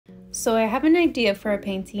So I have an idea for a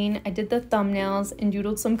painting. I did the thumbnails and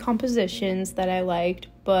doodled some compositions that I liked,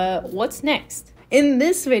 but what's next? In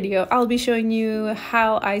this video, I'll be showing you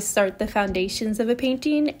how I start the foundations of a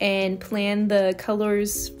painting and plan the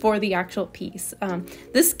colors for the actual piece.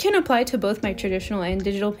 This can apply to both my traditional and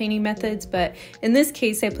digital painting methods, but in this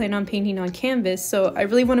case, I plan on painting on canvas, so I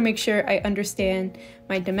really want to make sure I understand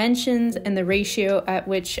my dimensions and the ratio at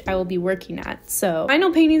which I will be working at. So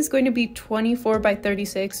final painting is going to be 24 by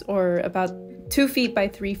 36 or about 2 feet by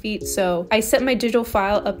 3 feet. So I set my digital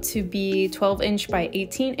file up to be 12 inch by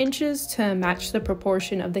 18 inches to match the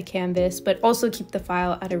proportion of the canvas, but also keep the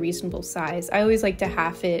file at a reasonable size. I always like to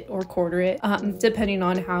half it or quarter it, depending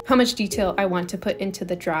on how much detail I want to put into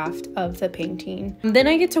the draft of the painting. Then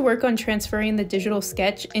I get to work on transferring the digital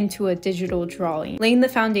sketch into a digital drawing, laying the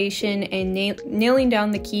foundation and nailing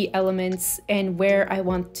down the key elements and where I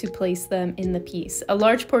want to place them in the piece. A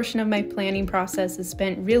large portion of my planning process is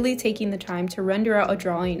spent really taking the time to render out a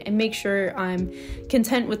drawing and make sure I'm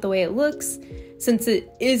content with the way it looks, since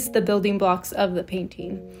it is the building blocks of the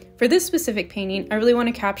painting. For this specific painting, I really want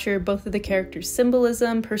to capture both of the characters'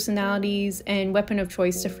 symbolism, personalities, and weapon of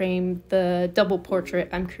choice to frame the double portrait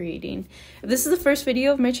I'm creating. If this is the first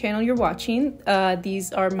video of my channel you're watching,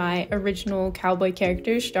 these are my original cowboy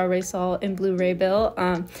characters, Strawberry Sol and Blue Ray Bill.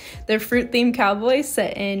 They're fruit-themed cowboys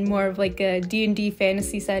set in more of like a D&D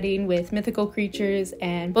fantasy setting with mythical creatures,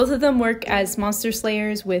 and both of them work as monster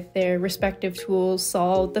slayers with their respective tools.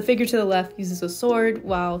 Sol, the figure to the left, uses a sword,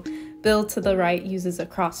 while Bill to the right uses a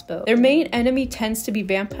crossbow. Their main enemy tends to be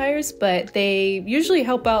vampires, but they usually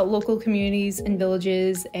help out local communities and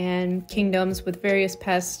villages and kingdoms with various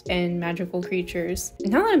pests and magical creatures.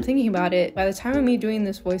 And now that I'm thinking about it, by the time of me doing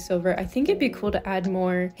this voiceover, I think it'd be cool to add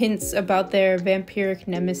more hints about their vampiric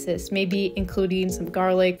nemesis, maybe including some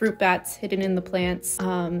garlic, fruit bats hidden in the plants,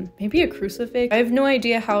 maybe a crucifix. I have no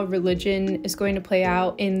idea how religion is going to play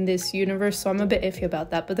out in this universe, so I'm a bit iffy about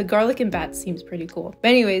that, but the garlic and bats seems pretty cool. But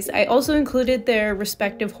anyways, I also included their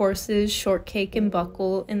respective horses, Shortcake and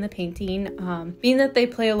Buckle, in the painting, being that they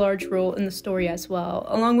play a large role in the story as well,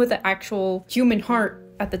 along with the actual human heart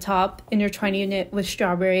at the top, intertwining it with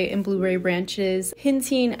strawberry and blueberry branches,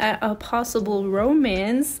 hinting at a possible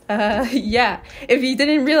romance. Yeah, if you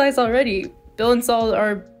didn't realize already, Bill and Sol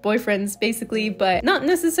are boyfriends basically, but not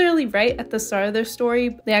necessarily right at the start of their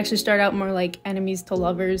story. They actually start out more like enemies to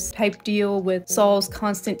lovers type deal, with Sol's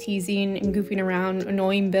constant teasing and goofing around,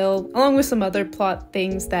 annoying Bill, along with some other plot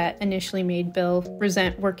things that initially made Bill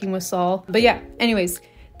resent working with Sol. But yeah, anyways,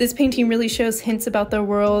 this painting really shows hints about their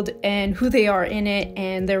world and who they are in it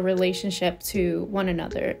and their relationship to one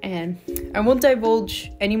another. And I won't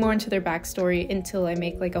divulge any more into their backstory until I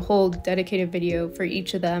make like a whole dedicated video for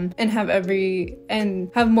each of them and have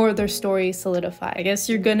more of their story solidify. I guess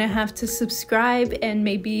you're gonna have to subscribe and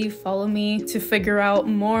maybe follow me to figure out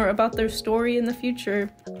more about their story in the future.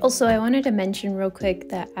 Also, I wanted to mention real quick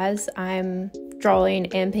that as I'm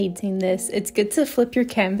drawing and painting this, it's good to flip your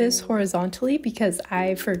canvas horizontally, because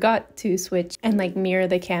I forgot to switch and like mirror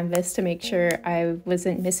the canvas to make sure I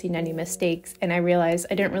wasn't missing any mistakes, and I realized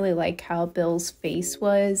I didn't really like how Bill's face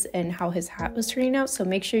was and how his hat was turning out. So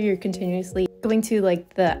make sure you're continuously going to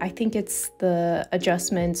like I think it's the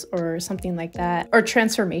adjustments or something like that, or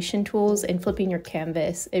transformation tools, and flipping your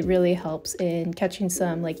canvas. It really helps in catching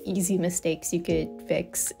some like easy mistakes you could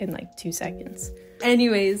fix in like 2 seconds.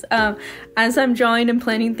 Anyways, as I'm drawing and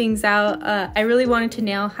planning things out, I really wanted to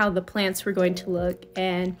nail how the plants were going to look,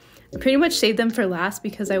 and I pretty much saved them for last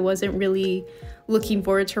because I wasn't really looking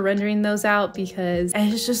forward to rendering those out, because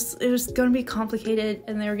it was gonna be complicated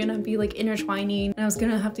and they were gonna be like intertwining, and I was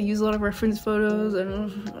gonna have to use a lot of reference photos,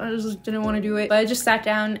 and I just didn't want to do it. But I just sat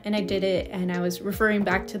down and I did it, and I was referring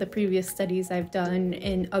back to the previous studies I've done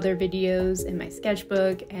in other videos in my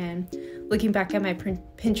sketchbook, and looking back at my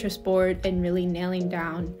Pinterest board and really nailing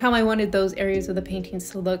down how I wanted those areas of the paintings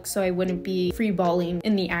to look, so I wouldn't be freeballing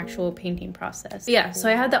in the actual painting process. But yeah, so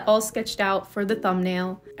I had that all sketched out for the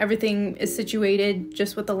thumbnail. Everything is situated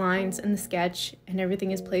just with the lines and the sketch, and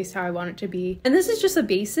everything is placed how I want it to be. And this is just a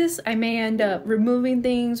basis. I may end up removing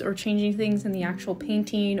things or changing things in the actual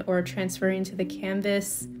painting, or transferring to the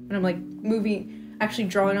canvas when I'm like actually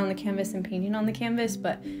drawing on the canvas and painting on the canvas,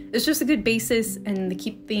 but it's just a good basis and to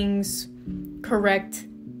keep things correct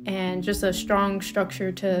and just a strong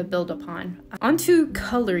structure to build upon. Onto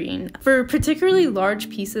coloring. For particularly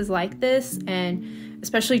large pieces like this, and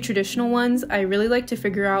especially traditional ones, I really like to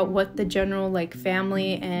figure out what the general like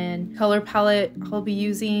family and color palette I'll be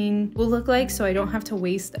using will look like, so I don't have to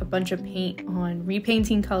waste a bunch of paint on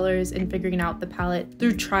repainting colors and figuring out the palette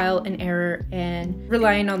through trial and error and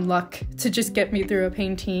relying on luck to just get me through a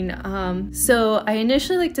painting. So I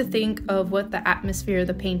initially like to think of what the atmosphere of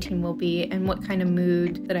the painting will be and what kind of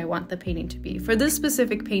mood that I want the painting to be. For this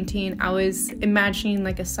specific painting, I was imagining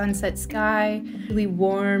like a sunset sky, really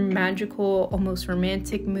warm, magical, almost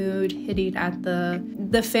romantic mood, hitting at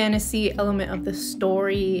the fantasy element of the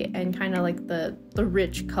story and kind of like the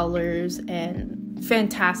rich colors and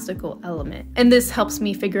fantastical element. And this helps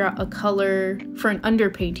me figure out a color for an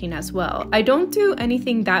underpainting as well. I don't do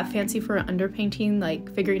anything that fancy for an underpainting,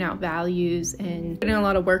 like figuring out values and putting a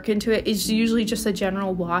lot of work into it. It's usually just a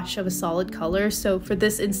general wash of a solid color. So for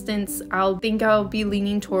this instance, I'll be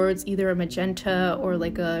leaning towards either a magenta or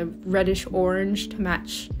like a reddish orange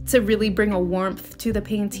to really bring a warmth to the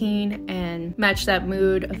painting and match that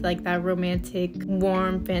mood of like that romantic,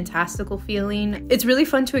 warm, fantastical feeling. It's really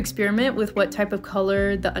fun to experiment with what type of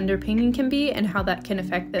color the underpainting can be and how that can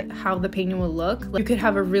affect how the painting will look. Like, you could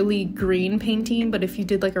have a really green painting, but if you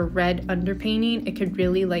did like a red underpainting, it could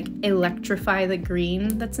really like electrify the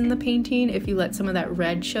green that's in the painting if you let some of that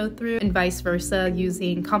red show through, and vice versa,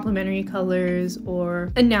 using complementary colors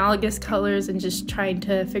or analogous colors and just trying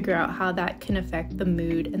to figure out how that can affect the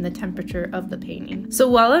mood and the temperature of the painting. So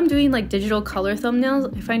while I'm doing like digital color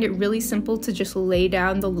thumbnails, I find it really simple to just lay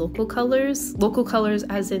down the local colors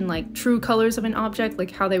as in like true colors of an object, like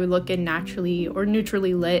how they would look in naturally or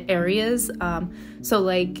neutrally lit areas. So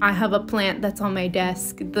like I have a plant that's on my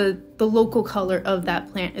desk, the local color of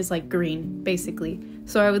that plant is like green basically.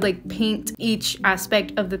 So I would like paint each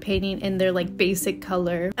aspect of the painting in their like basic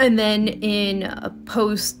color. And then in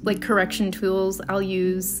post like correction tools, I'll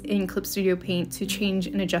use in Clip Studio Paint to change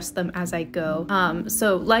and adjust them as I go.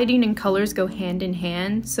 So lighting and colors go hand in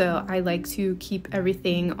hand. So I like to keep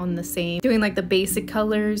everything on the same, doing like the basic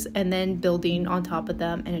colors and then building on top of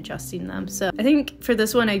them and adjusting them. So I think for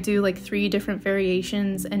this one, I do like 3 different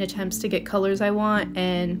variations and attempts to get colors I want.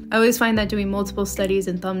 And I always find that doing multiple studies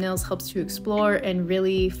and thumbnails helps to explore and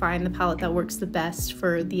really find the palette that works the best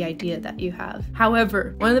for the idea that you have.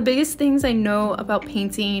 However, one of the biggest things I know about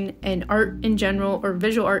painting and art in general, or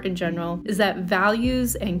visual art in general, is that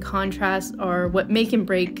values and contrast are what make and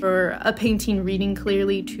break for a painting reading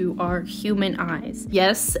clearly to our human eyes.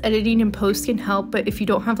 Yes, editing and post can help, but if you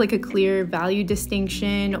don't have like a clear value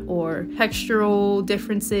distinction or textural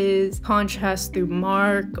differences, contrast through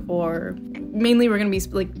mark, or mainly we're going to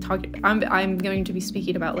be like talking, I'm going to be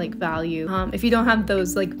speaking about like value. If you don't have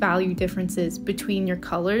those like value differences between your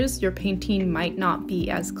colors, your painting might not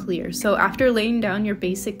be as clear. So after laying down your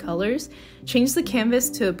basic colors, change the canvas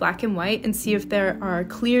to black and white and see if there are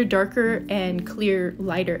clear darker and clear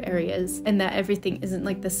lighter areas, and that everything isn't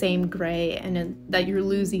like the same gray, and that you're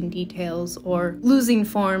losing details or losing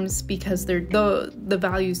forms because the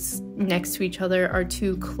values next to each other are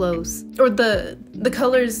too close, or the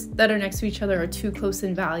colors that are next to each other are too close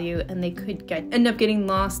in value, and they could end up getting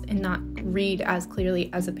lost and not read as clearly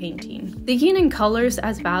as a painting. Thinking in colors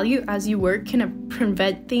as value as you work can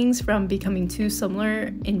prevent things from becoming too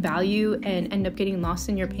similar in value and end up getting lost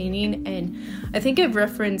in your painting. And I think I've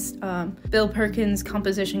referenced Bill Perkins'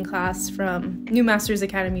 composition class from New Masters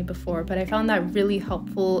Academy before, but I found that really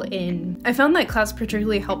helpful I found that class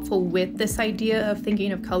particularly helpful with this idea of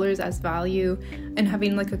thinking of colors as value and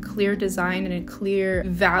having like a clear design and a clear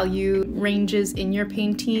value ranges in your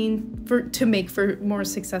painting to make for more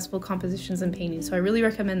successful compositions and paintings. So I really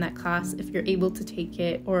recommend that class if you're able to take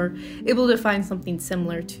it or able to find something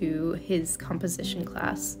similar to his composition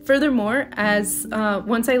class. Furthermore,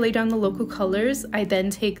 once I lay down the local colors, I then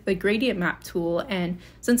take the gradient map tool, and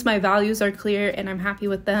since my values are clear and I'm happy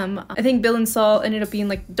with them, I think Bill and Saul ended up being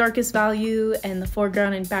like the darkest value, and the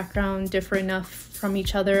foreground and background differ enough from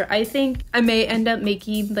each other. I think I may end up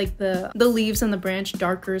making like the leaves on the branch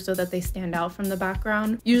darker so that they stand out from the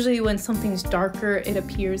background. Usually when something's darker, it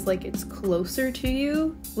appears like it's closer to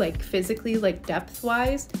you, like physically, like depth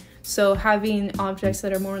wise. So having objects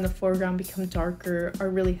that are more in the foreground become darker are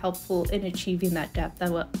really helpful in achieving that depth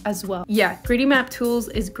as well. Yeah, gradient map tools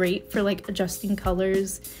is great for like adjusting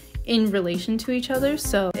colors in relation to each other.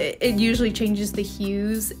 So it usually changes the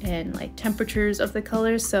hues and like temperatures of the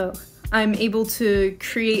colors. So I'm able to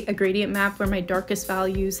create a gradient map where my darkest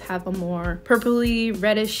values have a more purpley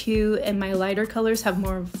reddish hue and my lighter colors have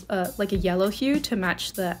more of like a yellow hue to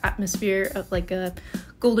match the atmosphere of like a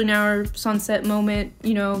golden hour, sunset moment.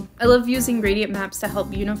 You know, I love using gradient maps to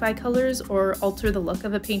help unify colors or alter the look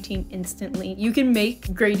of a painting instantly. You can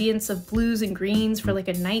make gradients of blues and greens for like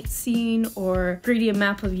a night scene, or gradient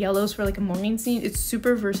map of yellows for like a morning scene. It's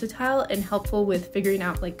super versatile and helpful with figuring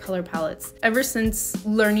out like color palettes. Ever since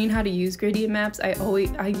learning how to use gradient maps,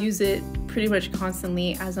 I use it pretty much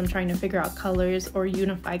constantly as I'm trying to figure out colors or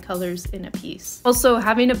unify colors in a piece. Also,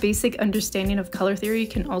 having a basic understanding of color theory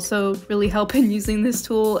can also really help in using this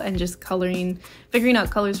tool and just figuring out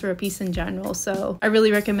colors for a piece in general. So I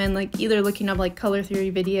really recommend like either looking up like color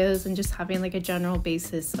theory videos and just having like a general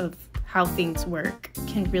basis of how things work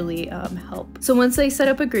can really help. So once I set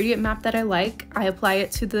up a gradient map that I like, I apply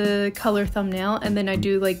it to the color thumbnail, and then I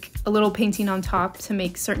do like a little painting on top to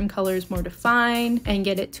make certain colors more defined and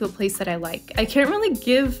get it to a place that I like. I can't really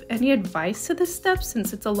give any advice to this step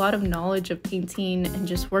since it's a lot of knowledge of painting and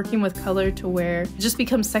just working with color to where it just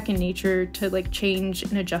becomes second nature to like change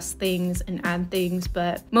and adjust things and add things.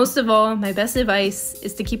 But most of all, my best advice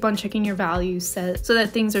is to keep on checking your values set so that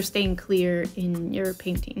things are staying clear in your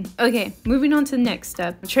painting. Okay, moving on to the next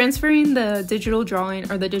step, transferring the digital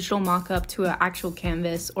drawing or the digital mock-up to an actual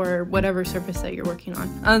canvas or whatever surface that you're working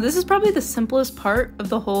on. This is probably the simplest part of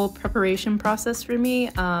the whole preparation process for me.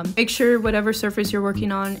 Make sure whatever surface you're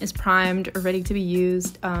working on is primed or ready to be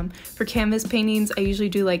used. For canvas paintings, I usually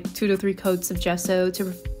do like 2 to 3 coats of gesso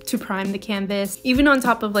to prime the canvas. Even on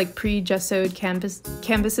top of like pre-gessoed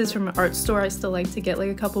canvases from an art store, I still like to get like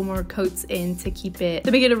a couple more coats in to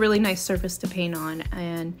make it a really nice surface to paint on,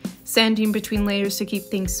 and sanding between layers to keep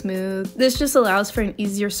things smooth. This just allows for an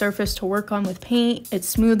easier surface to work on with paint. It's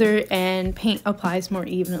smoother and paint applies more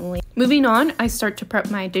evenly. Moving on, I start to prep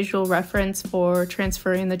my digital reference for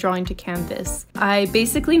transferring the drawing to canvas. I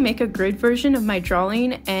basically make a grid version of my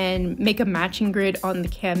drawing and make a matching grid on the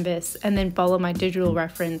canvas, and then follow my digital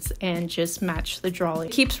reference and just match the drawing.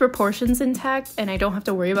 It keeps proportions intact, and I don't have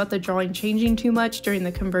to worry about the drawing changing too much during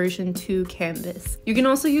the conversion to canvas. You can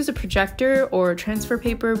also use a projector or transfer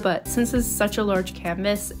paper, but since it's such a large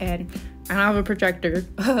canvas and I don't have a projector,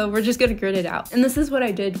 we're just gonna grid it out. And this is what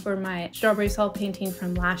I did for my strawberry salt painting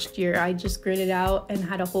from last year. I just gridded out and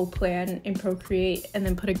had a whole plan in Procreate, and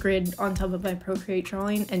then put a grid on top of my Procreate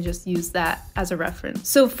drawing and just used that as a reference.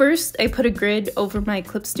 So first, I put a grid over my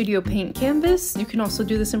Clip Studio Paint canvas. You can also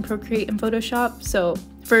do this in Procreate and Photoshop. So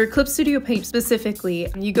for Clip Studio Paint specifically,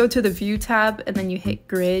 you go to the View tab and then you hit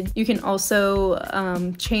Grid. You can also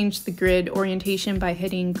change the grid orientation by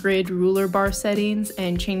hitting Grid Ruler Bar Settings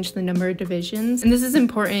and change the number of divisions. And this is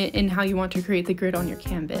important in how you want to create the grid on your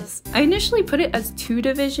canvas. I initially put it as 2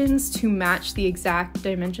 divisions to match the exact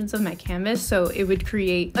dimensions of my canvas, so it would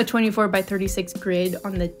create a 24 by 36 grid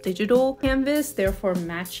on the digital canvas, therefore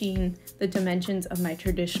matching the dimensions of my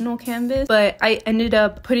traditional canvas. But I ended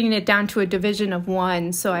up putting it down to a division of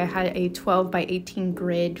 1, so I had a 12 by 18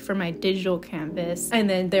 grid for my digital canvas, and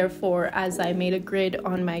then therefore as I made a grid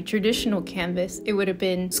on my traditional canvas, it would have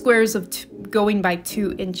been squares of going by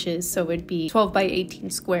 2 inches, so it would be 12 by 18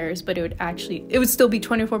 squares, but it would still be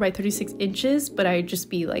 24 by 36 inches, but I'd just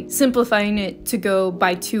be like simplifying it to go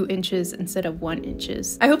by 2 inches instead of 1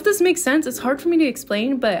 inches. I hope this makes sense. It's hard for me to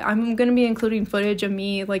explain, but I'm gonna be including footage of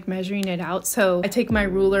me like measuring it out. So I take my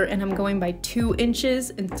ruler and I'm going by 2 inches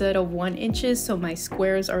instead of 1 inches, so my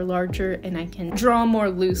squares are larger and I can draw more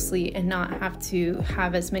loosely and not have to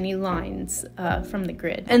have as many lines from the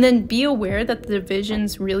grid. And then be aware that the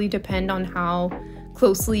divisions really depend on how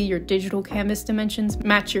closely your digital canvas dimensions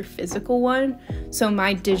match your physical one. So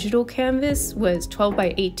my digital canvas was 12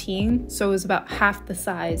 by 18, so it was about half the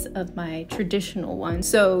size of my traditional one.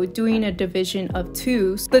 So doing a division of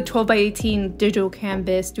 2, the 12 by 18 digital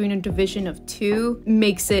canvas, doing a division of 2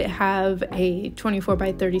 makes it have a 24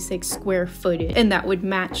 by 36 square footage, and that would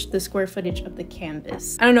match the square footage of the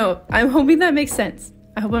canvas. I don't know, I'm hoping that makes sense.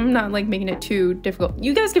 I hope I'm not like making it too difficult.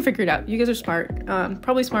 You guys can figure it out. You guys are smart,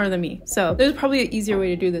 probably smarter than me. So there's probably an easier way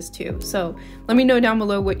to do this too. So let me know down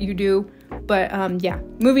below what you do. But yeah,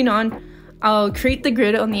 moving on. I'll create the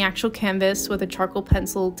grid on the actual canvas with a charcoal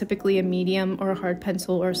pencil, typically a medium or a hard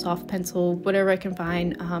pencil or a soft pencil, whatever I can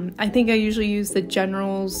find. I think I usually use the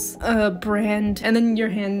General's brand, and then your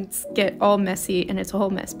hands get all messy and it's a whole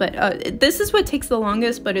mess. But this is what takes the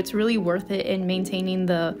longest, but it's really worth it in maintaining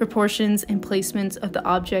the proportions and placements of the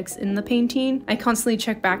objects in the painting. I constantly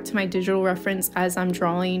check back to my digital reference as I'm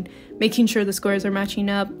drawing, making sure the squares are matching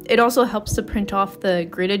up. It also helps to print off the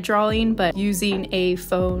gridded drawing, but using a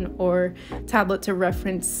phone or tablet to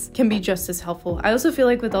reference can be just as helpful. I also feel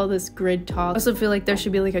like with all this grid talk, I also feel like there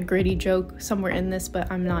should be like a gritty joke somewhere in this,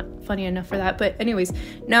 but I'm not funny enough for that. But anyways,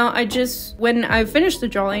 now when I finish the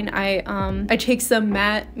drawing, I take some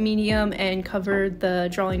matte medium and cover the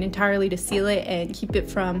drawing entirely to seal it and keep it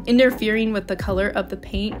from interfering with the color of the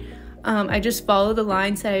paint. I just follow the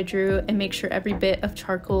lines that I drew and make sure every bit of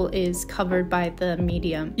charcoal is covered by the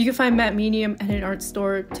medium. You can find matte medium at an art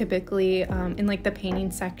store, typically in like the painting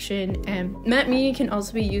section, and matte medium can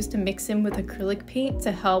also be used to mix in with acrylic paint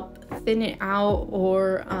to help thin it out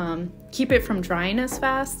or keep it from drying as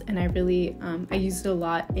fast. And I use it a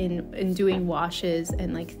lot in doing washes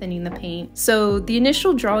and like thinning the paint. So the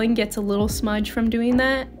initial drawing gets a little smudge from doing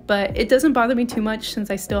that, but it doesn't bother me too much since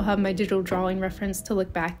I still have my digital drawing reference to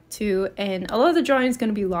look back to, and a lot of the drawing is going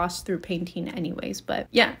to be lost through painting anyways. But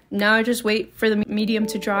yeah, now I just wait for the medium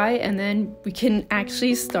to dry and then we can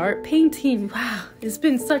actually start painting. Wow, it's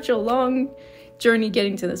been such a long journey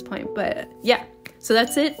getting to this point, but yeah. So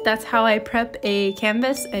that's it. That's how I prep a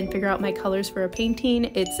canvas and figure out my colors for a painting.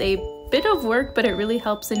 It's a bit of work, but it really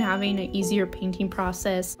helps in having an easier painting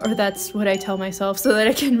process, or that's what I tell myself, so that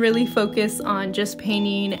I can really focus on just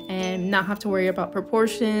painting and not have to worry about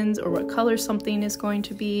proportions or what color something is going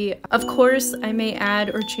to be. Of course, I may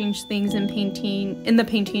add or change things in the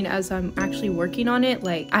painting as I'm actually working on it,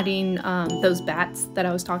 like adding those bats that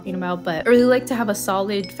I was talking about, but I really like to have a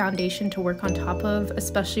solid foundation to work on top of,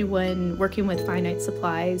 especially when working with finite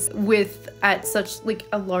supplies at such like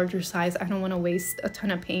a larger size. I don't want to waste a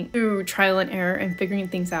ton of paint through trial and error and figuring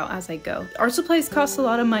things out as I go. Art supplies cost a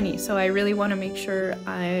lot of money, so I really want to make sure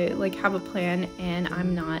I like have a plan and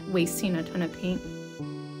I'm not wasting a ton of paint.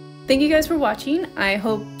 Thank you guys for watching. I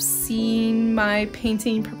hope seeing my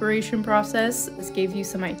painting preparation process gave you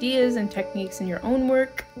some ideas and techniques in your own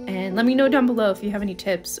work, and let me know down below if you have any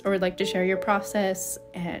tips or would like to share your process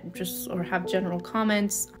or have general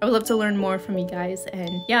comments. I would love to learn more from you guys,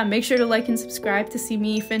 and yeah, make sure to like and subscribe to see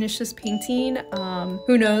me finish this painting.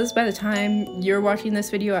 Who knows, by the time you're watching this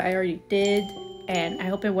video I already did, and I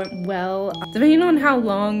hope it went well. Depending on how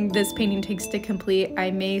long this painting takes to complete,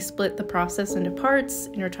 I may split the process into parts,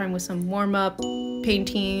 intertwine with some warm-up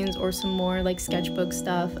paintings or some more like sketchbook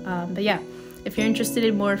stuff. But yeah, if you're interested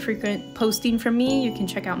in more frequent posting from me, you can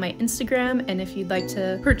check out my Instagram, and if you'd like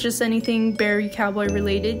to purchase anything Berry Cowboy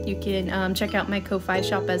related, you can check out my Ko-Fi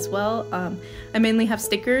shop as well. I mainly have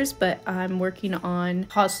stickers, but I'm working on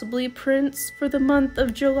possibly prints for the month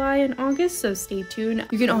of July and August, so stay tuned.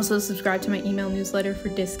 You can also subscribe to my email newsletter for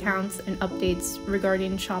discounts and updates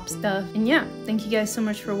regarding shop stuff. And yeah, thank you guys so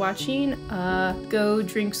much for watching. Go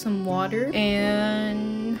drink some water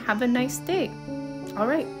and have a nice day. All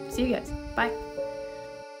right, see you guys. Bye.